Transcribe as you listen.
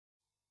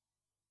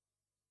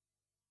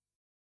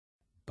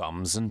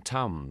Bums and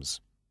tums.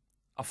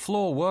 A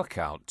floor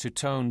workout to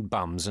tone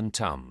bums and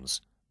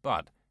tums.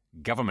 But,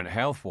 government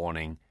health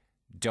warning,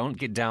 don't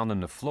get down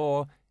on the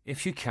floor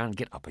if you can't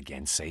get up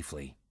again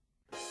safely.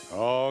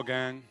 Oh,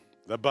 gang,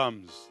 the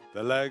bums,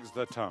 the legs,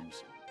 the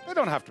tums. They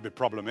don't have to be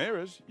problem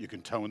areas. You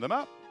can tone them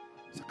up.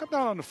 So come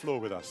down on the floor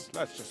with us.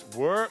 Let's just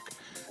work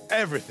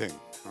everything,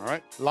 all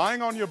right?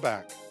 Lying on your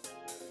back.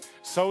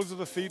 Soles of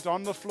the feet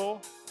on the floor.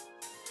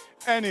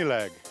 Any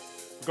leg.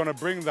 You're going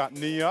to bring that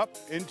knee up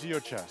into your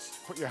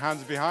chest. Put your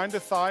hands behind the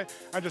thigh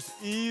and just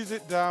ease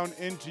it down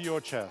into your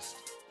chest.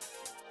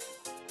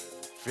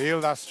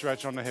 Feel that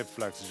stretch on the hip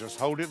flexors. Just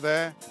hold it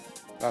there.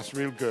 That's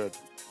real good.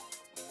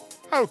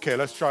 Okay,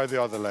 let's try the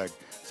other leg.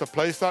 So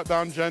place that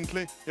down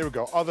gently. Here we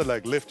go. Other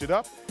leg, lift it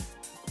up.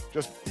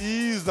 Just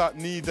ease that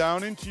knee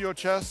down into your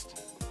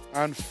chest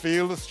and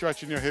feel the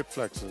stretch in your hip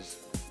flexors.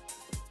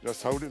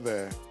 Just hold it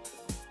there.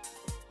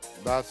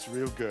 That's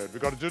real good.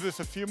 We've got to do this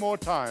a few more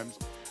times.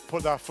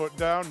 Put that foot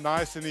down,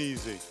 nice and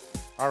easy.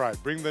 All right,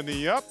 bring the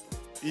knee up.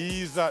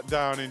 Ease that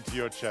down into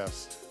your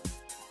chest.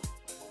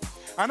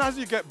 And as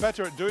you get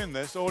better at doing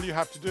this, all you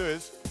have to do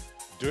is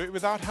do it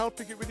without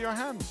helping it with your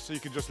hands. So you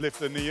can just lift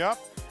the knee up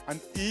and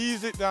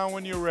ease it down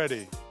when you're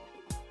ready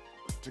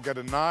to get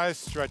a nice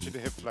stretch in the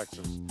hip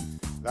flexors.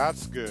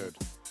 That's good.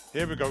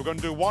 Here we go. We're going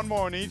to do one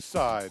more on each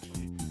side.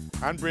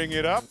 And bring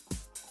it up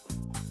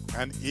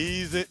and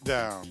ease it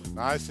down.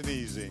 Nice and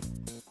easy.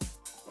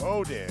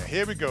 Oh dear.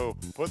 Here we go.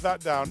 Put that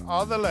down.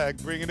 Other leg.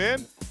 Bring it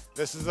in.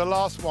 This is the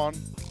last one.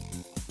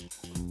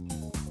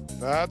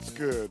 That's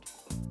good.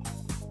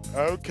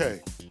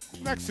 Okay.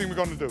 Next thing we're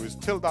going to do is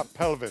tilt that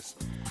pelvis.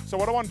 So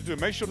what I want to do,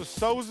 make sure the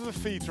soles of the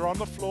feet are on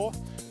the floor.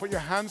 Put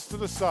your hands to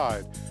the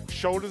side.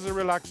 Shoulders are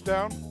relaxed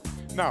down.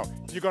 Now,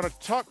 you're going to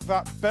tuck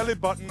that belly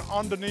button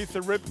underneath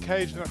the rib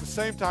cage and at the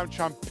same time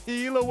try and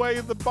peel away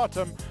the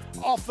bottom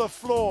off the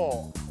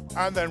floor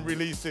and then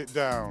release it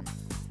down.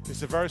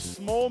 It's a very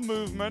small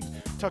movement,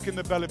 tucking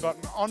the belly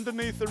button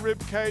underneath the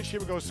rib cage. Here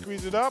we go,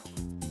 squeeze it up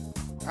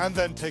and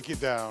then take it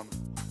down.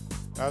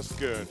 That's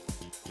good.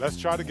 Let's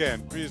try it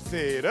again. Breathe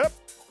it up.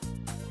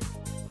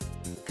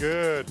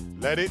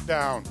 Good. Let it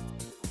down.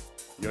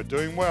 You're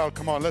doing well.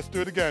 Come on, let's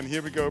do it again.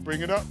 Here we go.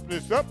 Bring it up.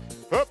 Lift up.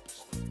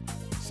 Oops.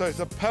 So it's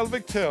a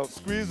pelvic tilt.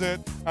 Squeeze it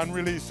and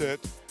release it.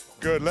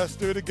 Good. Let's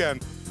do it again.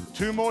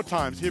 2 more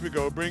times. Here we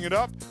go. Bring it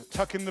up.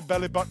 Tuck in the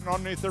belly button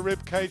underneath the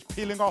rib cage,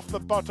 peeling off the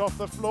butt off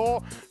the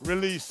floor.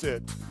 Release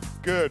it.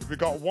 Good. We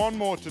got 1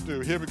 more to do.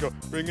 Here we go.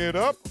 Bring it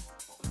up.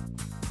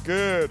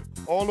 Good.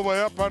 All the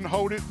way up and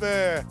hold it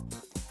there.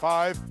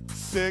 5,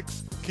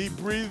 6. Keep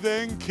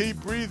breathing,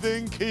 keep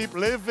living,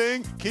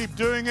 keep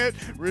doing it.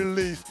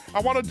 Release.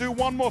 I want to do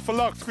 1 more for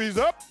luck. Squeeze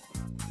up.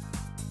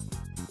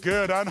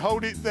 Good, and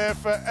hold it there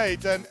for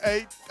 8, and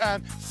 8,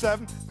 and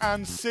 7,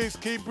 and 6.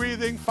 Keep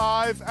breathing.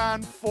 5,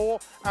 and 4,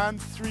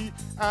 and 3,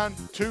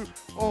 and 2.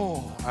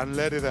 Oh, and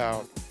let it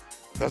out.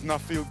 Doesn't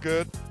that feel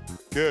good?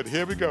 Good,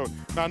 here we go.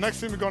 Now, next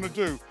thing we're going to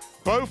do,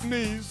 both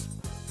knees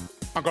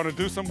are going to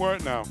do some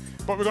work now.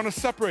 But we're going to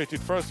separate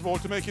it, first of all,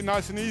 to make it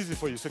nice and easy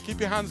for you. So keep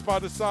your hands by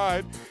the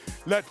side.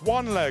 Let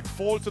one leg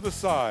fall to the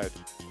side.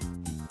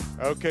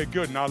 Okay,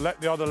 good. Now let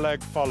the other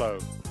leg follow.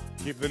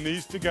 Keep the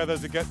knees together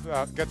as it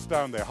gets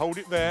down there. Hold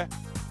it there.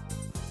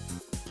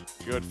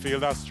 Good. Feel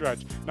that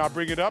stretch. Now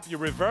bring it up. You're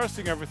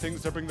reversing everything,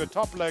 so bring the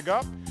top leg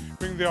up.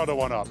 Bring the other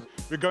one up.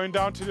 We're going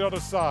down to the other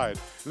side.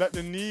 Let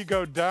the knee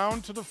go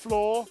down to the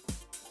floor.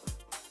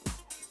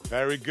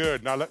 Very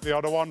good. Now let the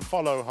other one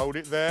follow. Hold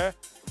it there.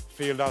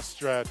 Feel that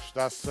stretch.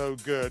 That's so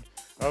good.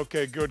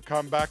 Okay, good.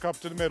 Come back up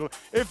to the middle.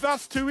 If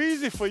that's too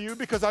easy for you,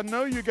 because I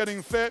know you're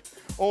getting fit,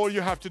 all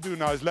you have to do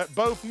now is let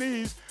both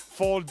knees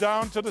fall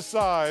down to the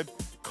side.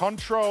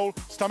 Control.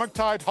 Stomach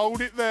tight.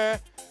 Hold it there.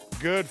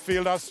 Good.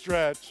 Feel that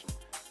stretch.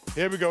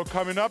 Here we go.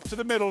 Coming up to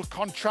the middle.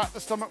 Contract the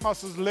stomach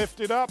muscles. Lift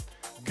it up.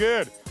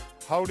 Good.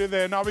 Hold it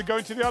there. Now we're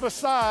going to the other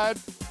side.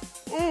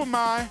 Oh,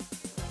 my.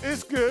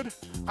 It's good.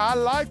 I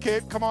like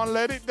it. Come on,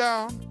 let it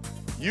down.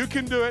 You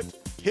can do it.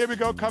 Here we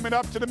go. Coming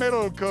up to the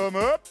middle. Come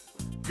up.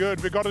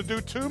 Good. We've got to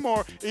do 2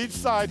 more each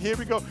side. Here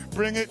we go.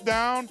 Bring it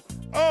down.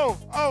 Oh,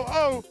 oh,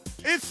 oh.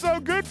 It's so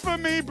good for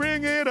me.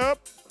 Bring it up.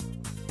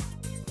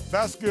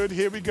 That's good.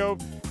 Here we go.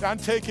 And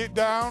take it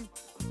down.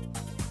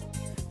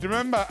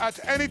 Remember, at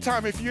any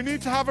time, if you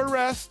need to have a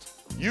rest,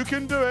 you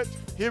can do it.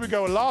 Here we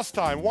go. Last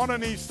time. 1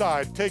 on each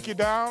side. Take it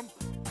down.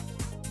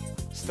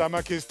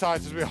 Stomach is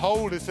tight as we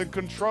hold this and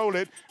control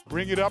it.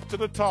 Bring it up to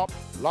the top.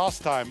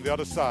 Last time, the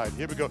other side.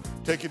 Here we go.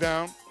 Take it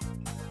down.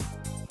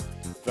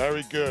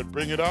 Very good.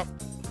 Bring it up.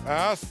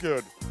 That's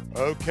good.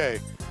 Okay.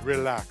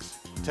 Relax.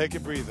 Take a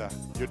breather.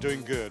 You're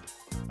doing good.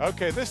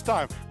 Okay, this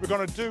time we're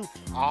going to do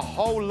a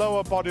whole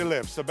lower body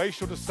lift. So make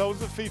sure the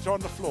soles of the feet are on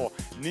the floor.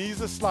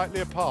 Knees are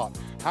slightly apart.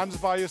 Hands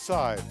by your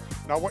side.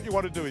 Now what you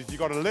want to do is you've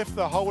got to lift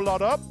the whole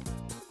lot up.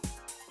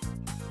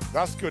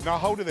 That's good. Now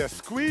hold it there.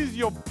 Squeeze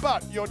your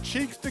butt, your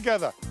cheeks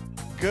together.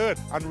 Good.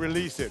 And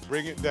release it.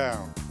 Bring it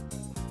down.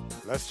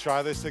 Let's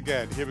try this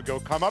again. Here we go.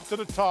 Come up to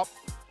the top.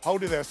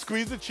 Hold it there.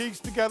 Squeeze the cheeks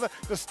together.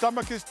 The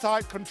stomach is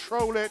tight.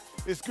 Control it.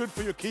 It's good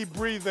for you. Keep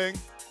breathing.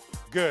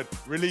 Good.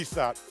 Release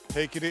that.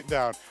 Taking it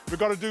down. We've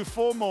got to do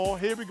 4 more.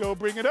 Here we go.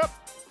 Bring it up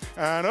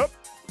and up.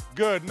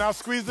 Good. Now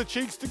squeeze the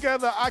cheeks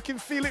together. I can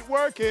feel it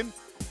working.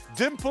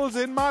 Dimples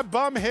in my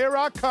bum. Here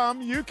I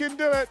come. You can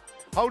do it.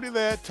 Hold it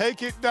there.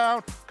 Take it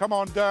down. Come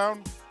on,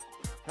 down.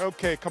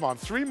 Okay, come on.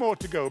 3 more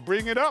to go.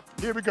 Bring it up.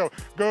 Here we go.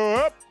 Go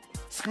up.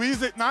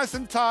 Squeeze it nice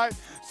and tight.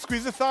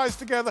 Squeeze the thighs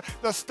together.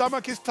 The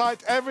stomach is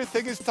tight.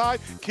 Everything is tight.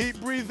 Keep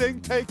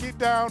breathing. Take it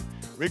down.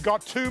 We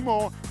got 2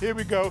 more. Here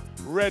we go.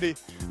 Ready.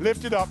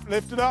 Lift it up.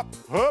 Lift it up.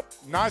 Up.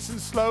 Nice and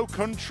slow.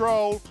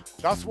 Control.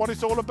 That's what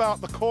it's all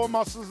about. The core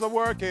muscles are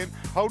working.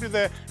 Hold it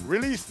there.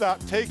 Release that.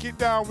 Take it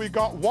down. We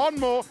got 1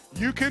 more.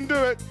 You can do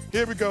it.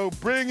 Here we go.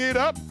 Bring it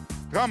up.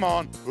 Come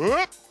on.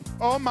 Up.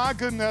 Oh my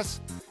goodness.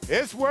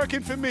 It's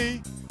working for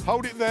me.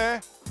 Hold it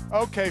there.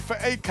 Okay, for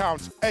 8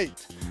 counts.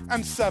 8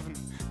 and 7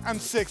 and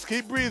 6.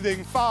 Keep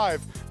breathing.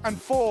 5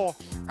 and 4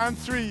 and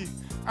 3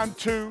 and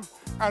 2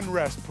 and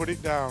rest. Put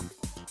it down.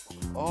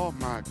 Oh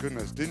my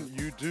goodness, didn't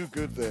you do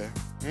good there?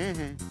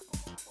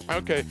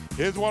 Okay,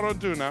 here's what I'll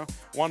do now.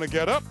 Want to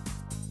get up?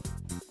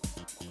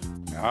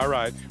 All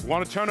right,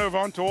 want to turn over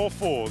onto all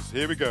 4s.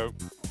 Here we go.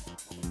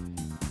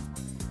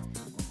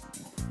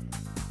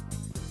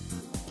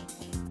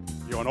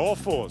 You're on all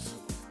 4s.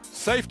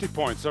 Safety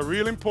points are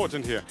real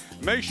important here.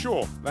 Make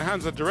sure the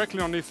hands are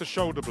directly underneath the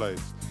shoulder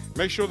blades.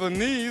 Make sure the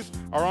knees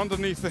are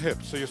underneath the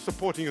hips, so you're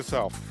supporting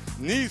yourself.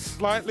 Knees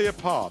slightly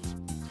apart.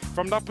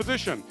 From that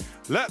position,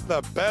 let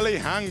the belly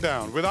hang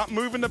down without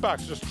moving the back.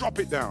 So just drop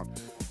it down.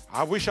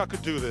 I wish I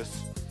could do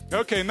this.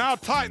 Okay, now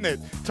tighten it.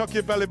 Tuck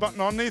your belly button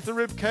underneath the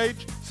rib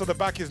cage so the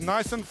back is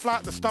nice and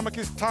flat. The stomach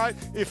is tight.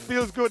 It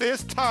feels good.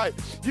 It's tight.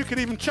 You can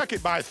even check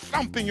it by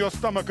thumping your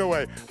stomach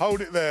away.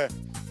 Hold it there.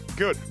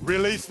 Good.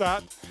 Release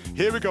that.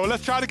 Here we go.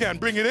 Let's try it again.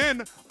 Bring it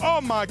in.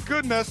 Oh my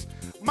goodness.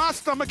 My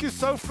stomach is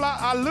so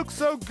flat. I look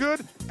so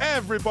good.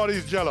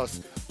 Everybody's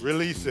jealous.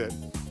 Release it.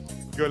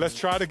 Good. Let's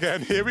try it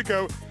again. Here we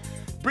go.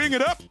 Bring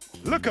it up.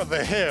 Look at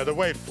the hair, the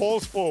way it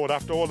falls forward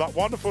after all that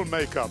wonderful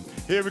makeup.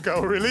 Here we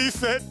go.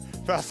 Release it.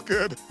 That's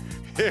good.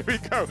 Here we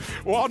go.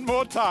 1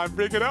 more time.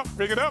 Bring it up.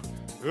 Bring it up.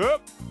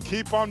 Up.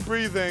 Keep on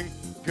breathing.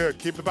 Good.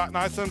 Keep the back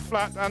nice and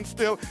flat and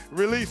still.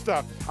 Release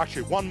that.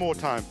 Actually, 1 more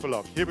time. Full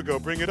up. Here we go.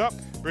 Bring it up.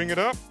 Bring it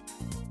up.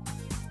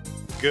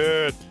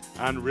 Good.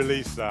 And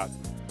release that.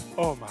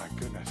 Oh my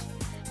goodness.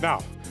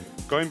 Now,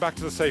 going back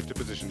to the safety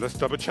position, let's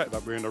double check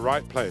that we're in the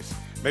right place.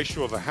 Make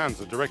sure the hands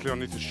are directly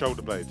underneath the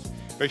shoulder blades.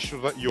 Make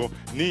sure that your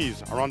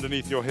knees are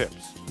underneath your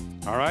hips.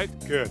 All right?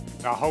 Good.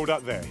 Now hold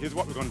that there. Here's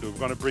what we're going to do. We're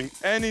going to bring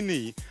any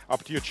knee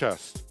up to your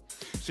chest.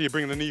 So you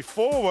bring the knee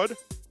forward,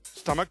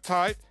 stomach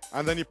tight,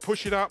 and then you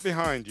push it out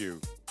behind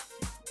you.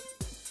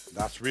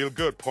 That's real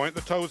good. Point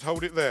the toes,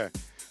 hold it there.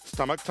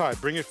 Stomach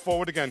tight. Bring it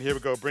forward again. Here we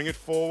go. Bring it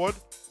forward.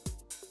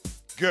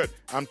 Good.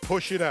 And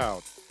push it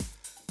out.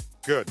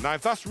 Good. Now,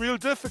 if that's real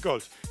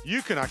difficult,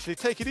 you can actually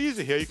take it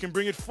easy here. You can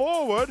bring it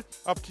forward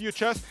up to your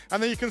chest,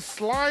 and then you can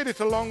slide it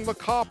along the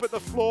carpet,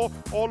 the floor,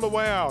 all the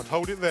way out.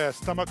 Hold it there,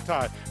 stomach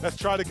tight. Let's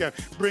try it again.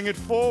 Bring it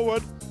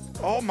forward.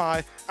 Oh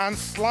my, and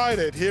slide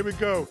it. Here we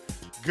go.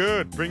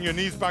 Good. Bring your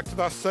knees back to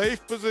that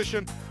safe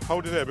position.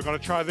 Hold it there. We're going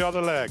to try the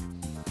other leg.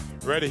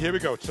 Ready? Here we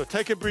go. So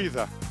take a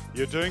breather.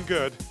 You're doing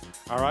good.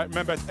 All right.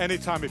 Remember, at any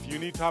time, if you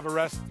need to have a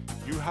rest,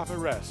 you have a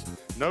rest.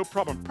 No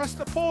problem. Press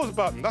the pause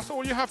button. That's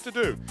all you have to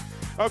do.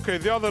 Okay,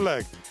 the other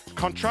leg.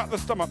 Contract the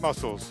stomach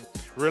muscles.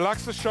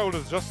 Relax the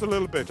shoulders just a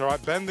little bit, all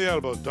right? Bend the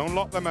elbows. Don't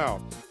lock them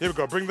out. Here we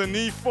go. Bring the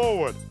knee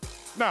forward.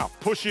 Now,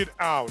 push it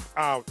out,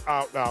 out,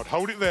 out, out.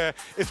 Hold it there.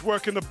 It's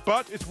working the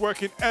butt. It's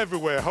working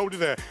everywhere. Hold it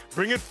there.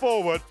 Bring it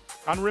forward.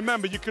 And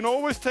remember, you can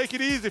always take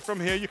it easy from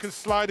here. You can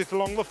slide it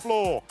along the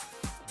floor.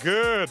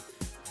 Good.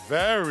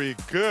 Very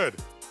good.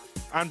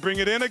 And bring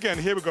it in again.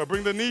 Here we go.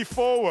 Bring the knee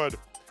forward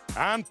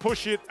and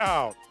push it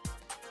out.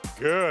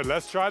 Good.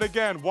 Let's try it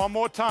again. 1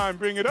 more time.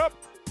 Bring it up.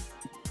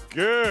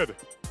 Good.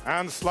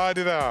 And slide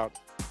it out.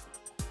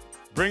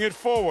 Bring it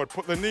forward.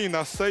 Put the knee in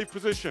that safe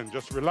position.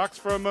 Just relax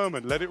for a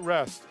moment. Let it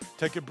rest.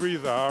 Take a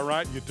breather. All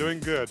right. You're doing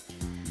good.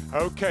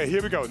 Okay,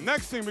 here we go.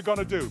 Next thing we're going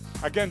to do.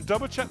 Again,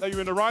 double check that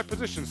you're in the right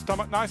position.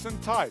 Stomach nice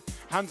and tight.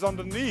 Hands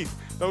underneath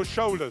those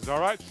shoulders.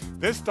 All right.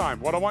 This time,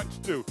 what I want you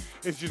to do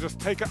is you just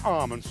take an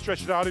arm and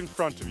stretch it out in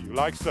front of you,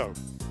 like so.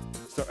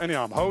 So any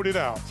arm. Hold it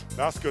out.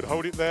 That's good.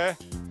 Hold it there.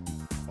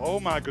 Oh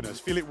my goodness,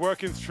 feel it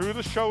working through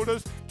the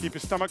shoulders. Keep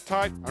your stomach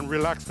tight and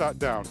relax that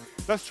down.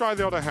 Let's try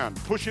the other hand.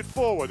 Push it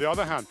forward, the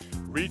other hand.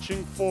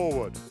 Reaching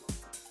forward.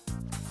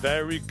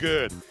 Very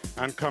good.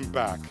 And come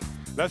back.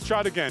 Let's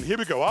try it again. Here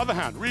we go. Other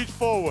hand, reach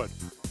forward.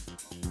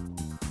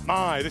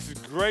 My, this is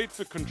great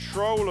for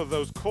control of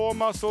those core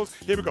muscles.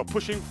 Here we go.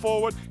 Pushing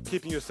forward,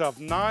 keeping yourself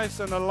nice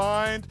and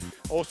aligned.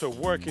 Also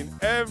working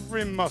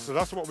every muscle.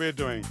 That's what we're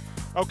doing.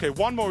 Okay,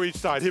 1 more each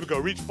side. Here we go.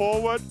 Reach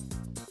forward.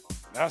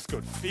 That's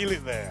good. Feel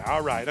it there.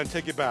 All right, and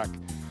take it back.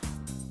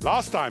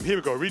 Last time. Here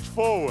we go. Reach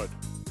forward.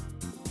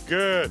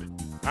 Good.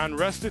 And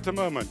rest it a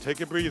moment.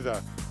 Take a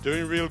breather.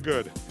 Doing real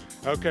good.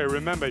 Okay,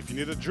 remember, if you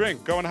need a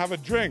drink, go and have a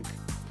drink.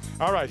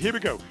 All right, here we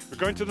go. We're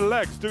going to the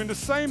legs. Doing the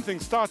same thing,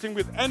 starting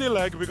with any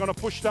leg. We're going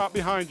to push it out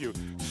behind you.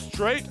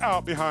 straight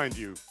out behind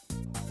you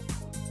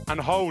and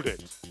hold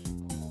it.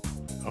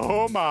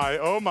 Oh my,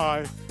 oh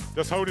my.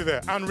 Just hold it there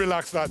and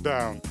relax that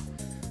down.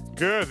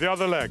 Good, the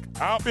other leg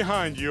out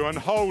behind you and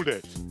hold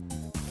it.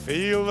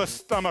 Feel the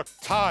stomach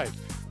tight.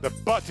 The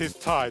butt is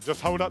tight.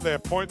 Just hold that there,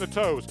 point the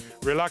toes,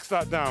 relax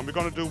that down. We're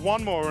gonna do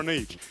one more on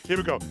each. Here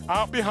we go,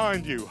 out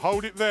behind you,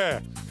 hold it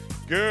there.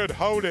 Good,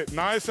 hold it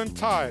nice and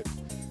tight.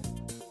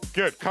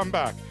 Good, come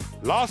back.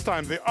 Last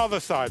time, the other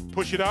side,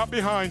 push it out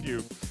behind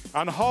you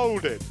and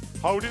hold it.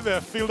 Hold it there,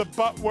 feel the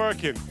butt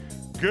working.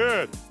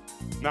 Good.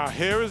 Now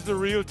here is the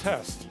real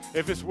test,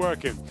 if it's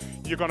working.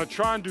 You're gonna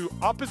try and do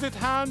opposite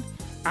hand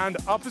and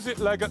opposite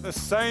leg at the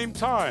same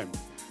time.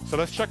 So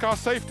let's check our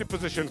safety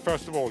position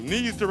first of all.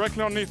 Knees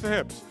directly underneath the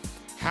hips,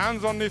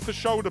 hands underneath the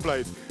shoulder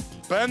blades.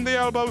 Bend the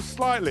elbows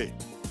slightly.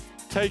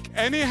 Take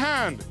any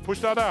hand, push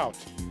that out.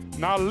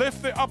 Now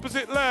lift the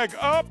opposite leg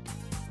up.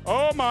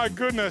 Oh my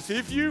goodness,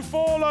 if you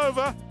fall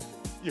over,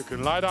 you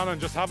can lie down and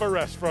just have a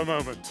rest for a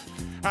moment.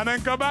 And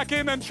then go back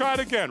in and try it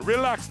again.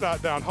 Relax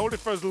that down, hold it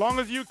for as long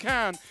as you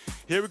can.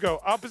 Here we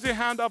go, opposite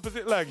hand,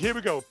 opposite leg. Here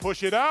we go,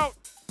 push it out.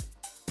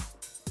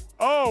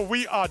 Oh,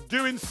 we are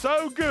doing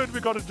so good.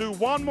 We've got to do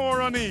one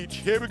more on each.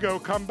 Here we go,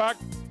 come back.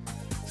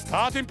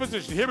 Starting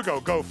position, here we go,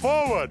 go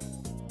forward.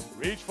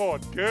 Reach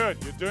forward, good,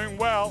 you're doing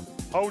well.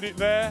 Hold it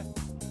there.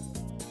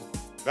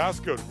 That's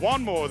good,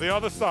 one more, the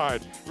other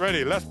side.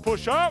 Ready, let's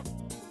push up.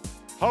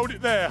 Hold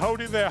it there,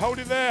 hold it there, hold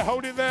it there,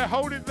 hold it there,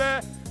 hold it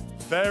there.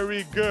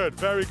 Very good,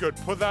 very good.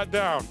 Put that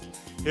down.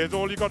 Here's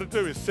all you got to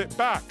do is sit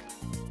back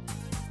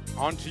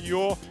onto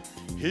your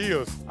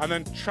heels and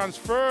then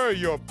transfer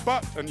your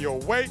butt and your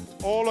weight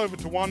all over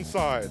to one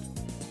side.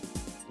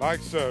 Like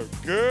so.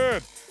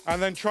 Good.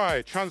 And then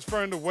try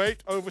transferring the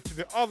weight over to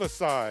the other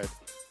side.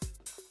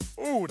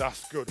 Oh,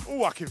 that's good.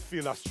 Oh, I can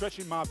feel that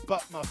stretching my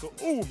butt muscle.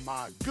 Oh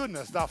my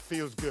goodness, that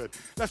feels good.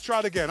 Let's try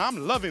it again.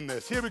 I'm loving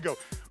this. Here we go.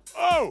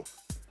 Oh,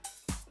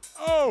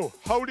 oh,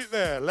 hold it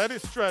there. Let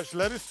it stretch,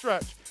 let it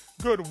stretch.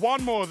 Good,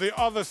 one more, the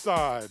other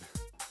side.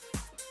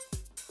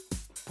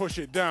 Push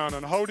it down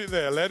and hold it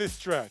there, let it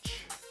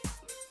stretch.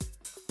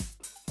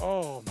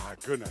 Oh my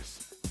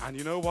goodness. And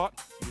you know what?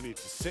 You need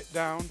to sit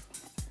down.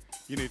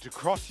 You need to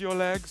cross your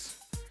legs.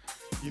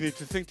 You need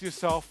to think to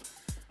yourself,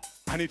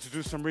 I need to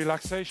do some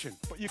relaxation.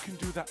 But you can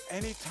do that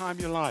anytime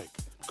you like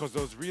because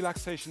those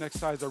relaxation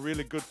exercises are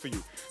really good for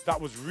you. That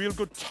was real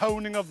good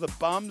toning of the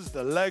bums,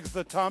 the legs,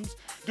 the tums.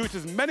 Do it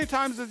as many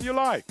times as you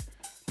like.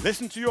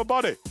 Listen to your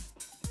body.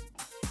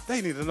 They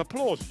need an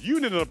applause.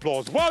 You need an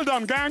applause. Well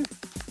done, gang.